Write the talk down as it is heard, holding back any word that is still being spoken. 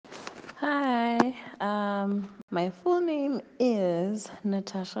Hi, my full name is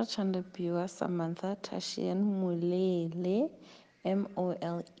Natasha Chandapiwa Samantha Tashian Mulele,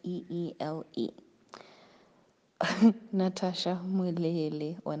 Moleele. Natasha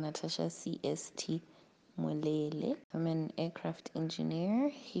Mulele or Natasha CST Mulele. I'm an aircraft engineer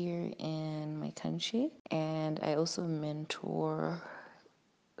here in my country, and I also mentor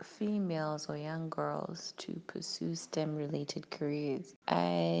females or young girls to pursue STEM related careers.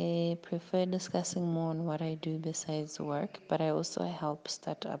 I prefer discussing more on what I do besides work, but I also help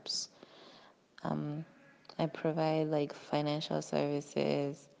startups. I provide like financial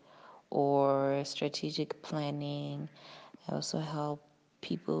services or strategic planning. I also help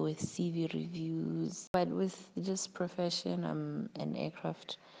people with CV reviews. But with this profession, I'm an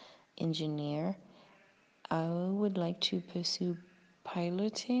aircraft engineer. I would like to pursue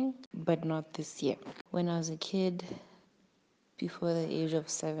piloting, but not this year. When I was a kid, before the age of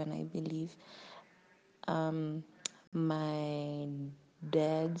 7, I believe, my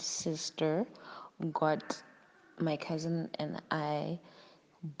dad's sister got my cousin and I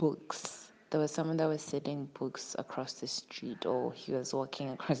books. There was someone that was selling books across the street, or he was walking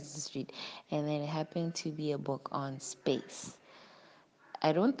across the street, and then it happened to be a book on space.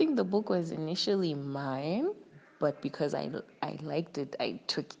 I don't think the book was initially mine, but because I liked it, I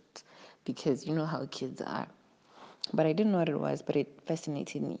took it because you know how kids are. But I didn't know what it was, but it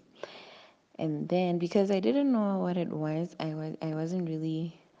fascinated me. And then because I didn't know what it was, I wasn't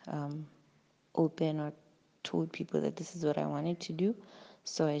really open or told people that this is what I wanted to do.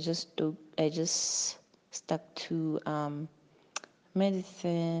 So I just stuck to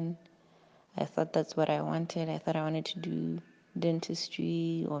medicine. I thought that's what I wanted. I thought I wanted to do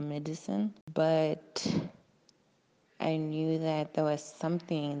dentistry or medicine, but I knew that there was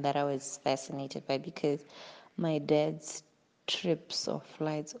something that I was fascinated by because my dad's trips or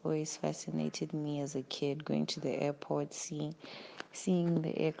flights always fascinated me as a kid, going to the airport, seeing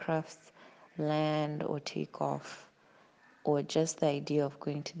the aircrafts land or take off, or just the idea of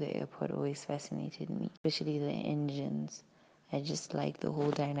going to the airport always fascinated me, especially the engines. I just like the whole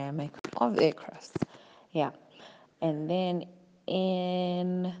dynamic of aircrafts. Yeah. And then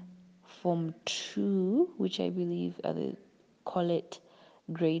in Form 2, which I believe call it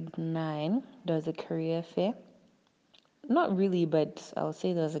grade 9, there was a career fair. Not really, but I'll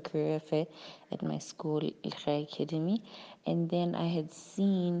say there was a career fair at my school, Ilkha Academy. And then I had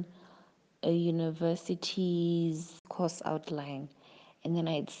seen a university's course outline. And then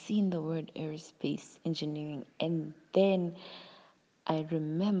I had seen the word aerospace engineering. And then I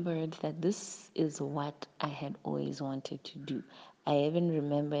remembered that this is what I had always wanted to do. I even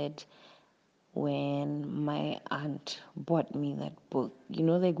remembered when my aunt bought me that book. You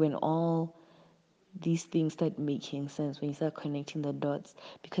know, like when all these things start making sense, when you start connecting the dots.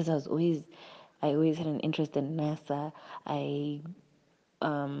 Because I always had an interest in NASA.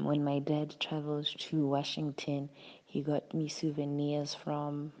 When my dad travels to Washington, he got me souvenirs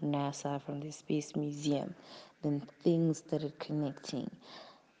from NASA, from the Space Museum. Then things started connecting.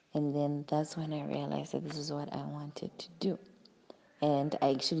 And then that's when I realized that this is what I wanted to do. And I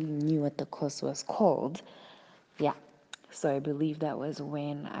actually knew what the course was called. Yeah. So I believe that was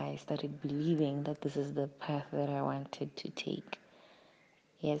when I started believing that this is the path that I wanted to take.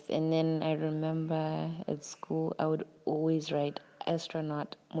 Yes, and then I remember at school I would always write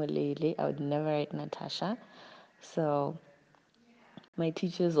astronaut Molele. I would never write Natasha. So my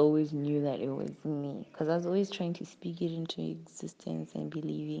teachers always knew that it was me because I was always trying to speak it into existence and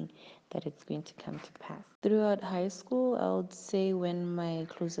believing that it's going to come to pass. Throughout high school, I would say when my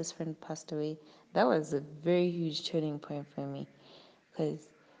closest friend passed away, that was a very huge turning point for me because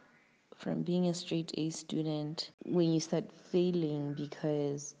from being a straight A student, when you start failing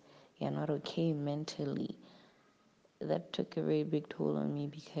because you're not okay mentally, that took a very big toll on me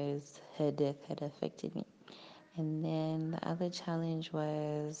because her death had affected me. And then the other challenge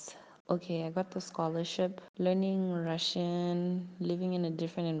was okay, I got the scholarship, learning Russian, living in a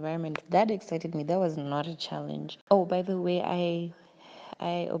different environment. That excited me. That was not a challenge. Oh, by the way,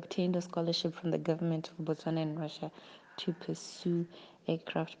 I obtained a scholarship from the government of Botswana and Russia to pursue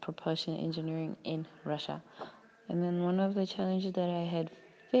aircraft propulsion engineering in Russia. And then one of the challenges that I had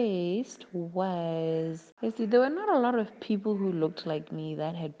faced was, you see, there were not a lot of people who looked like me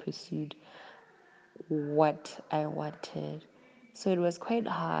that had pursued what I wanted. So it was quite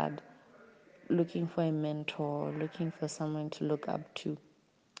hard looking for a mentor, looking for someone to look up to.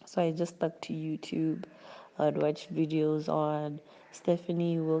 So I just stuck to YouTube. I'd watch videos on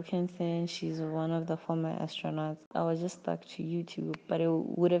Stephanie Wilkinson. She's one of the former astronauts. I was just stuck to YouTube, but it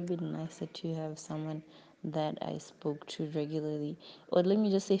would have been nicer to have someone that I spoke to regularly. Or let me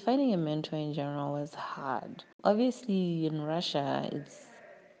just say, finding a mentor in general was hard. Obviously, in Russia,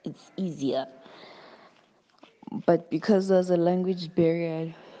 it's easier, but because there's a language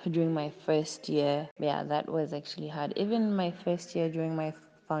barrier during my first year, yeah, that was actually hard. Even my first year during my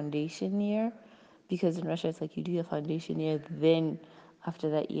foundation year, because in Russia it's like you do your foundation year, then after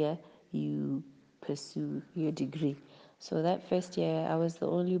that year you pursue your degree. So that first year I was the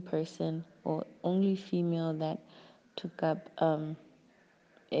only person or only female that took up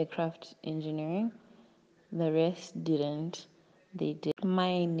aircraft engineering. The rest didn't. They did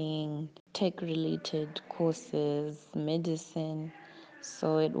mining, tech related courses, medicine.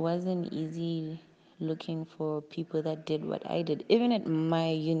 So it wasn't easy looking for people that did what I did. Even at my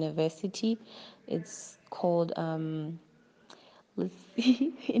university, it's called, let's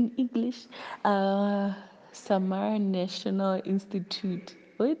see, in English, Samara National Institute.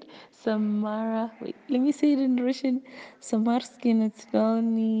 What? Samara, wait, let me say it in Russian. Samarский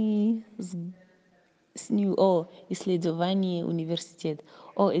национальный исследование университет.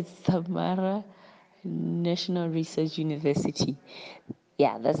 Oh, it's Samara National Research University.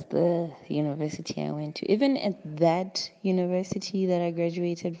 Yeah, that's the university I went to. Even at that university that I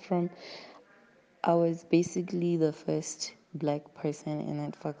graduated from, I was basically the first black person in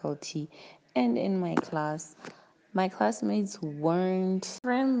that faculty and in my class. My classmates weren't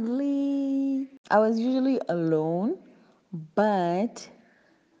friendly. I was usually alone, but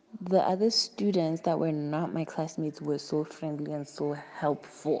the other students that were not my classmates were so friendly and so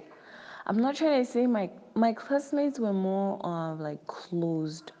helpful. I'm not trying to say my classmates were more of like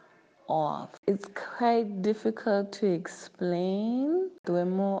closed off. It's quite difficult to explain. They were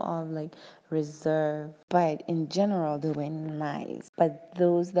more of like reserved, but in general they were nice. But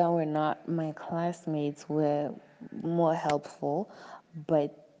those that were not my classmates were more helpful,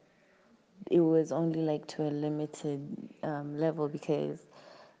 but it was only like to a limited level because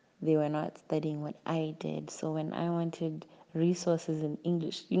they were not studying what I did. So when I wanted resources in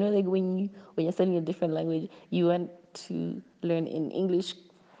English, you know, like when you're studying a different language, you want to learn in English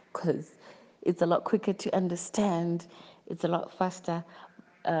because it's a lot quicker to understand. It's a lot faster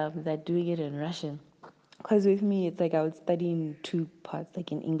than doing it in Russian. Because with me, it's like I would study in two parts,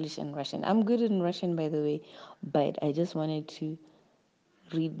 like in English and Russian. I'm good in Russian, by the way, but I just wanted to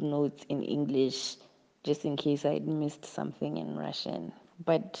read notes in English just in case I'd missed something in Russian.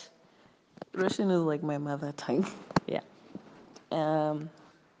 But Russian is like my mother tongue. Yeah. Um,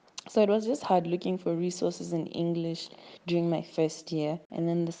 so it was just hard looking for resources in English during my first year. And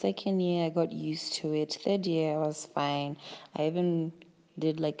then the second year, I got used to it. Third year, I was fine. I even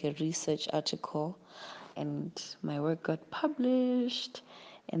did like a research article, and my work got published.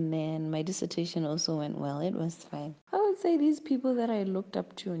 And then my dissertation also went well. It was fine. I would say these people that I looked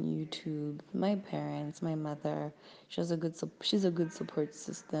up to on YouTube, my parents, my mother, she's a good support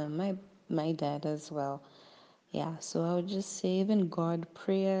system. My dad as well. Yeah, so I would just say even God,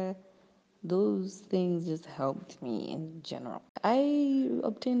 prayer, those things just helped me in general. I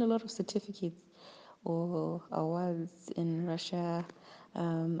obtained a lot of certificates or awards in Russia.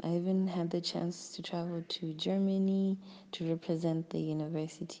 I even had the chance to travel to Germany to represent the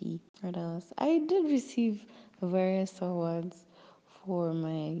university. What else? I did receive various awards for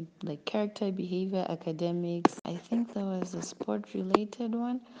my like character, behavior, academics. I think there was a sport related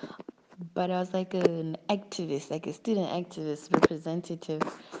one, but I was like an activist, like a student activist representative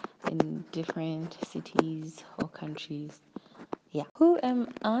in different cities or countries. Yeah. Who am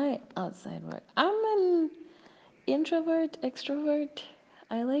I outside work? I'm an introvert, extrovert.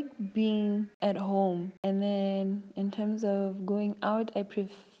 I like being at home. And then in terms of going out, I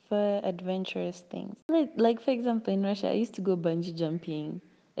prefer adventurous things. Like for example, in Russia, I used to go bungee jumping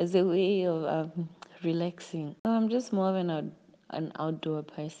as a way of relaxing. So I'm just more of an outdoor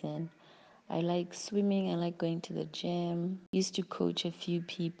person. I like swimming. I like going to the gym. Used to coach a few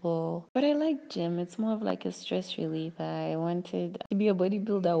people. But I like gym. It's more of like a stress relief. I wanted to be a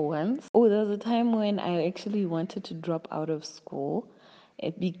bodybuilder once. Oh, there was a time when I actually wanted to drop out of school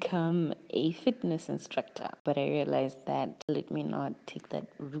and become a fitness instructor. But I realized that let me not take that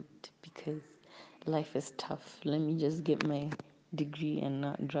route because life is tough. Let me just get my degree and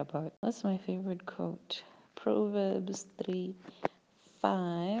not drop out. What's my favorite quote? Proverbs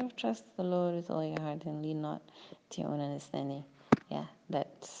 3:5. Trust the Lord with all your heart and lean not to your own understanding. Yeah,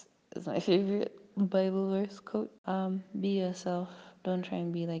 is my favorite Bible verse quote. Be yourself. Don't try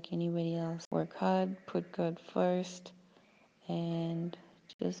and be like anybody else. Work hard, put God first, and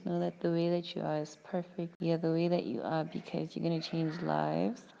just know that the way that you are is perfect. You're the way that you are because you're going to change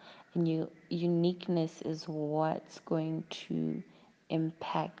lives, and your uniqueness is what's going to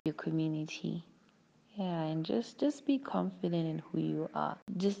impact your community. Yeah, and just be confident in who you are.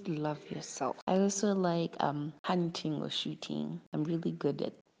 Just love yourself. I also like hunting or shooting. I'm really good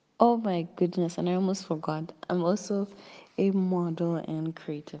at. Oh my goodness, and I almost forgot. I'm also a model and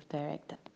creative director.